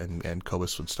Olander and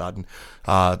Cobus von Staden,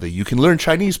 the You Can Learn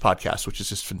Chinese podcast, which is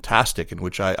just fantastic, in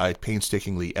which I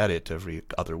painstakingly edit every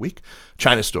other week,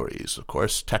 China Stories, of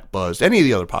course, Tech Buzz, any of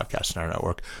the other podcasts in our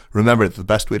network. Remember that the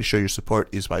best way to show your support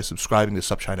is by subscribing to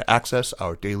SupChina Access,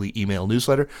 our daily email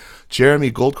newsletter.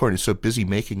 Jeremy Goldkorn is so busy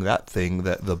making that thing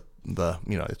that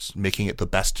it's making it the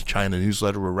best China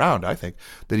newsletter around, I think,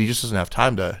 that he just doesn't have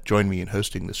time to join me in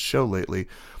hosting this show lately.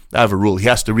 I have a rule. He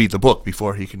has to read the book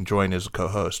before he can join as a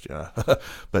co-host.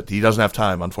 But he doesn't have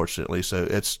time, unfortunately. So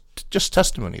it's just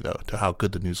testimony, though, to how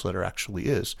good the newsletter actually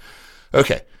is.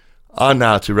 Okay, on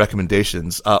now to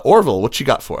recommendations. Orville, what you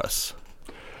got for us?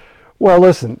 Well,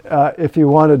 listen, if you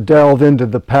want to delve into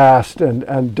the past,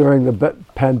 and during the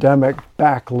pandemic,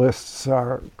 backlists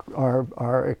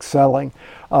are excelling,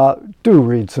 do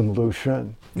read some Lu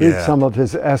Xun. Read some of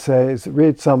his essays,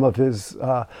 read some of his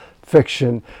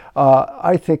fiction.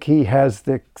 I think he has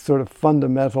the sort of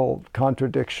fundamental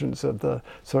contradictions of the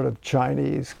sort of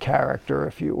Chinese character,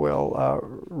 if you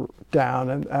will, down,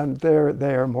 and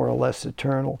they are more or less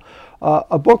eternal.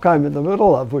 A book I'm in the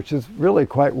middle of, which is really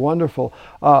quite wonderful,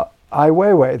 Ai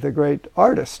Weiwei, the great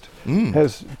artist,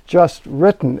 has just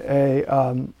written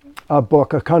a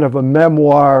book, a kind of a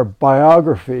memoir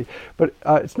biography, but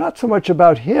it's not so much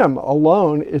about him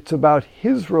alone, it's about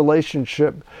his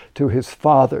relationship to his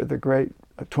father, the great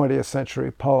 20th century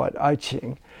poet Ai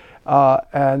Qing,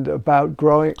 and about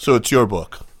growing... So it's your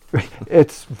book.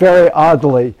 It's very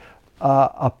oddly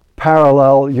a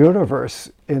parallel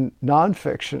universe in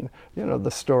nonfiction, the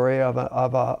story of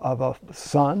a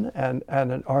son and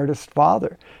an artist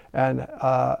father. And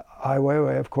Ai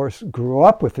Weiwei, of course, grew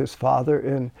up with his father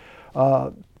in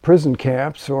prison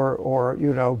camps or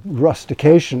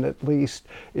rustication, at least,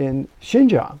 in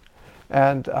Xinjiang.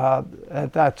 And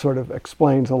that sort of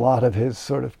explains a lot of his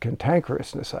sort of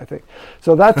cantankerousness, I think.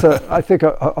 So that's, I think,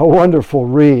 a wonderful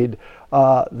read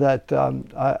that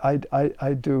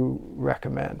I do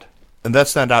recommend. And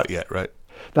that's not out yet, right?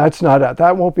 That's not out.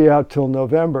 That won't be out till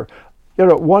November.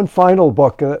 One final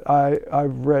book that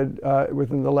I've read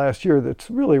within the last year that's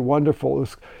really wonderful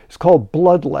is called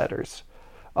Blood Letters.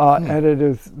 And it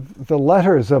is the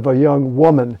letters of a young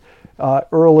woman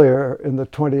earlier in the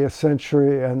 20th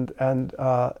century and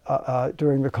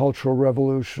during the Cultural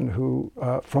Revolution who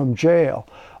from jail,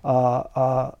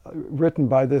 written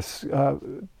by this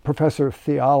professor of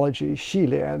theology, Xi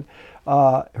Lian.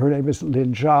 Her name is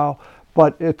Lin Zhao.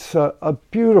 But it's a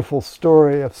beautiful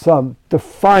story of some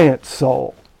defiant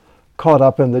soul caught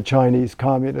up in the Chinese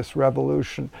Communist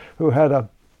Revolution who had a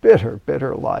bitter,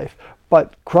 bitter life,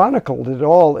 but chronicled it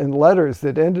all in letters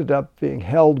that ended up being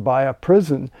held by a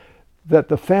prison that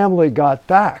the family got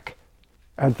back.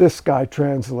 And this guy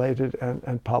translated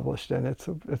and published, and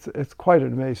it's quite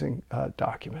an amazing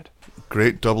document.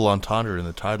 Great double entendre in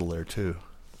the title there, too.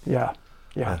 Yeah.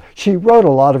 She wrote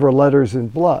a lot of her letters in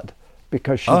blood,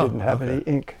 because she didn't have any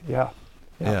ink. Yeah,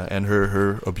 and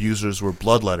her abusers were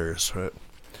blood letters, right?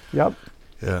 Yep.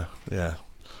 Yeah.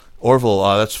 Orville,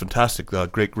 that's fantastic.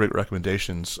 Great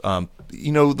recommendations.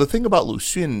 The thing about Lu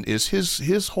Xun is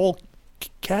his whole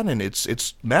canon.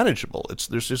 It's manageable.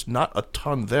 There's just not a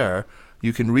ton there.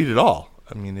 You can read it all.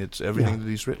 I mean, it's everything that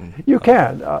he's written. You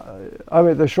can.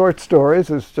 The short stories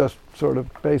is just sort of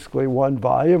basically one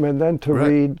volume, and then to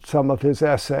read some of his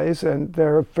essays, and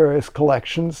there are various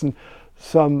collections and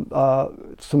some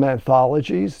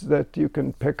anthologies that you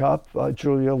can pick up.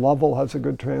 Julia Lovell has a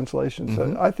good translation.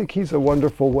 So I think he's a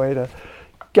wonderful way to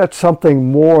get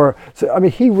something more. So,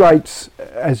 he writes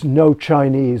as no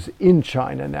Chinese in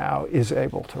China now is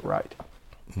able to write.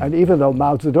 And even though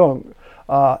Mao Zedong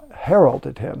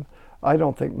heralded him, I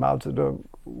don't think Mao Zedong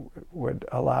would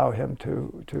allow him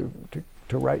to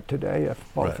write today if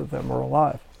both of them were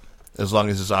alive. As long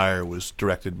as his ire was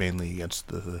directed mainly against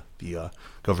the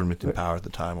government in power at the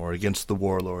time, or against the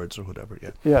warlords or whatever. Yeah.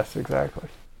 Yes, exactly.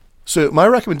 So my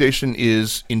recommendation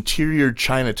is Interior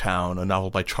Chinatown, a novel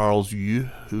by Charles Yu,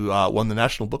 who won the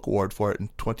National Book Award for it in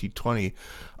 2020.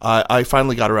 I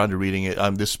finally got around to reading it,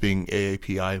 this being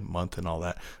AAPI month and all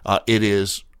that. It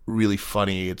is really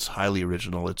funny. It's highly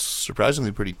original. It's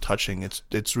surprisingly pretty touching.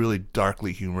 It's really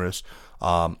darkly humorous,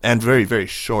 and very, very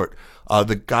short.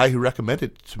 The guy who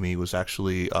recommended it to me was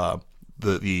actually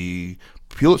the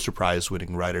Pulitzer Prize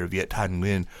winning writer Viet Thanh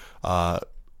Nguyen.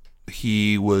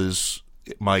 He was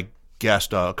my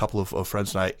guest. A couple of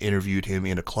friends and I interviewed him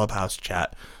in a Clubhouse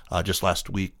chat just last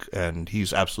week, and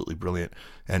he's absolutely brilliant.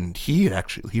 And he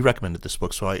recommended this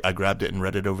book, so I grabbed it and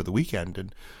read it over the weekend,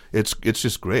 and it's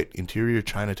just great. Interior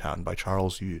Chinatown by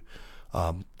Charles Yu.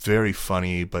 Very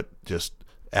funny, but just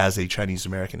as a Chinese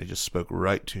American, it just spoke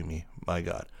right to me. My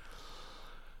God.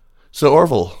 So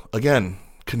Orville, again,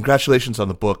 congratulations on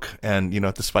the book, and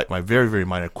despite my very, very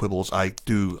minor quibbles, I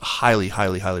do highly,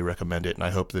 highly, highly recommend it, and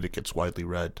I hope that it gets widely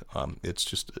read. I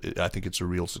think it's a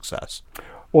real success.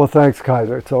 Well, thanks,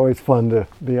 Kaiser. It's always fun to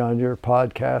be on your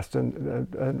podcast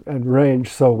and range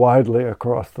so widely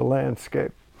across the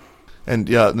landscape. And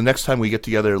the next time we get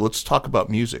together, let's talk about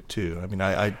music too. I mean,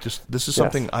 this is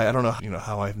something I don't know,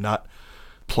 how I've not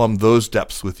plumbed those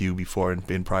depths with you before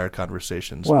in prior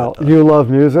conversations. Well, you love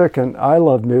music and I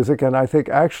love music, and I think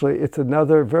actually it's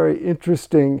another very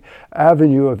interesting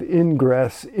avenue of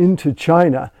ingress into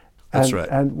China. That's right.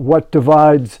 And what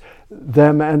divides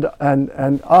them and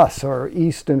us, or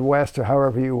East and West, or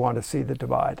however you want to see the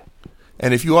divide.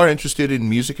 And if you are interested in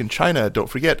music in China, don't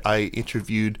forget I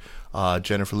interviewed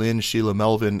Jennifer Lin, Sheila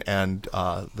Melvin, and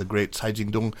the great Cai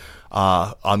Jingdong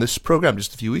on this program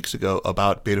just a few weeks ago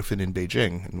about Beethoven in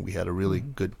Beijing, and we had a really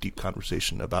good, deep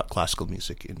conversation about classical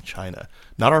music in China.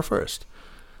 Not our first.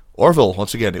 Orville,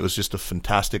 once again, it was just a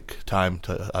fantastic time.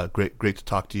 Great to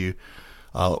talk to you.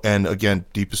 And again,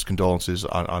 deepest condolences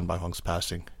on Bai Huang's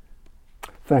passing.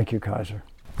 Thank you, Kaiser.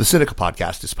 The Sinica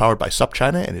Podcast is powered by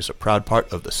SupChina and is a proud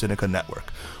part of the Sinica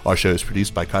Network. Our show is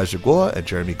produced by Kaiser Kuo and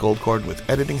Jeremy Goldkorn with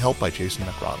editing help by Jason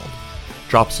McRonald.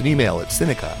 Drop us an email at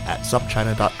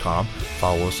sinica@supchina.com.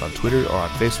 Follow us on Twitter or on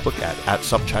Facebook at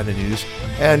SupChinaNews,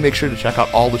 and make sure to check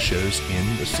out all the shows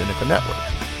in the Sinica Network.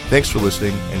 Thanks for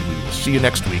listening, and we will see you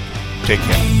next week. Take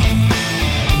care.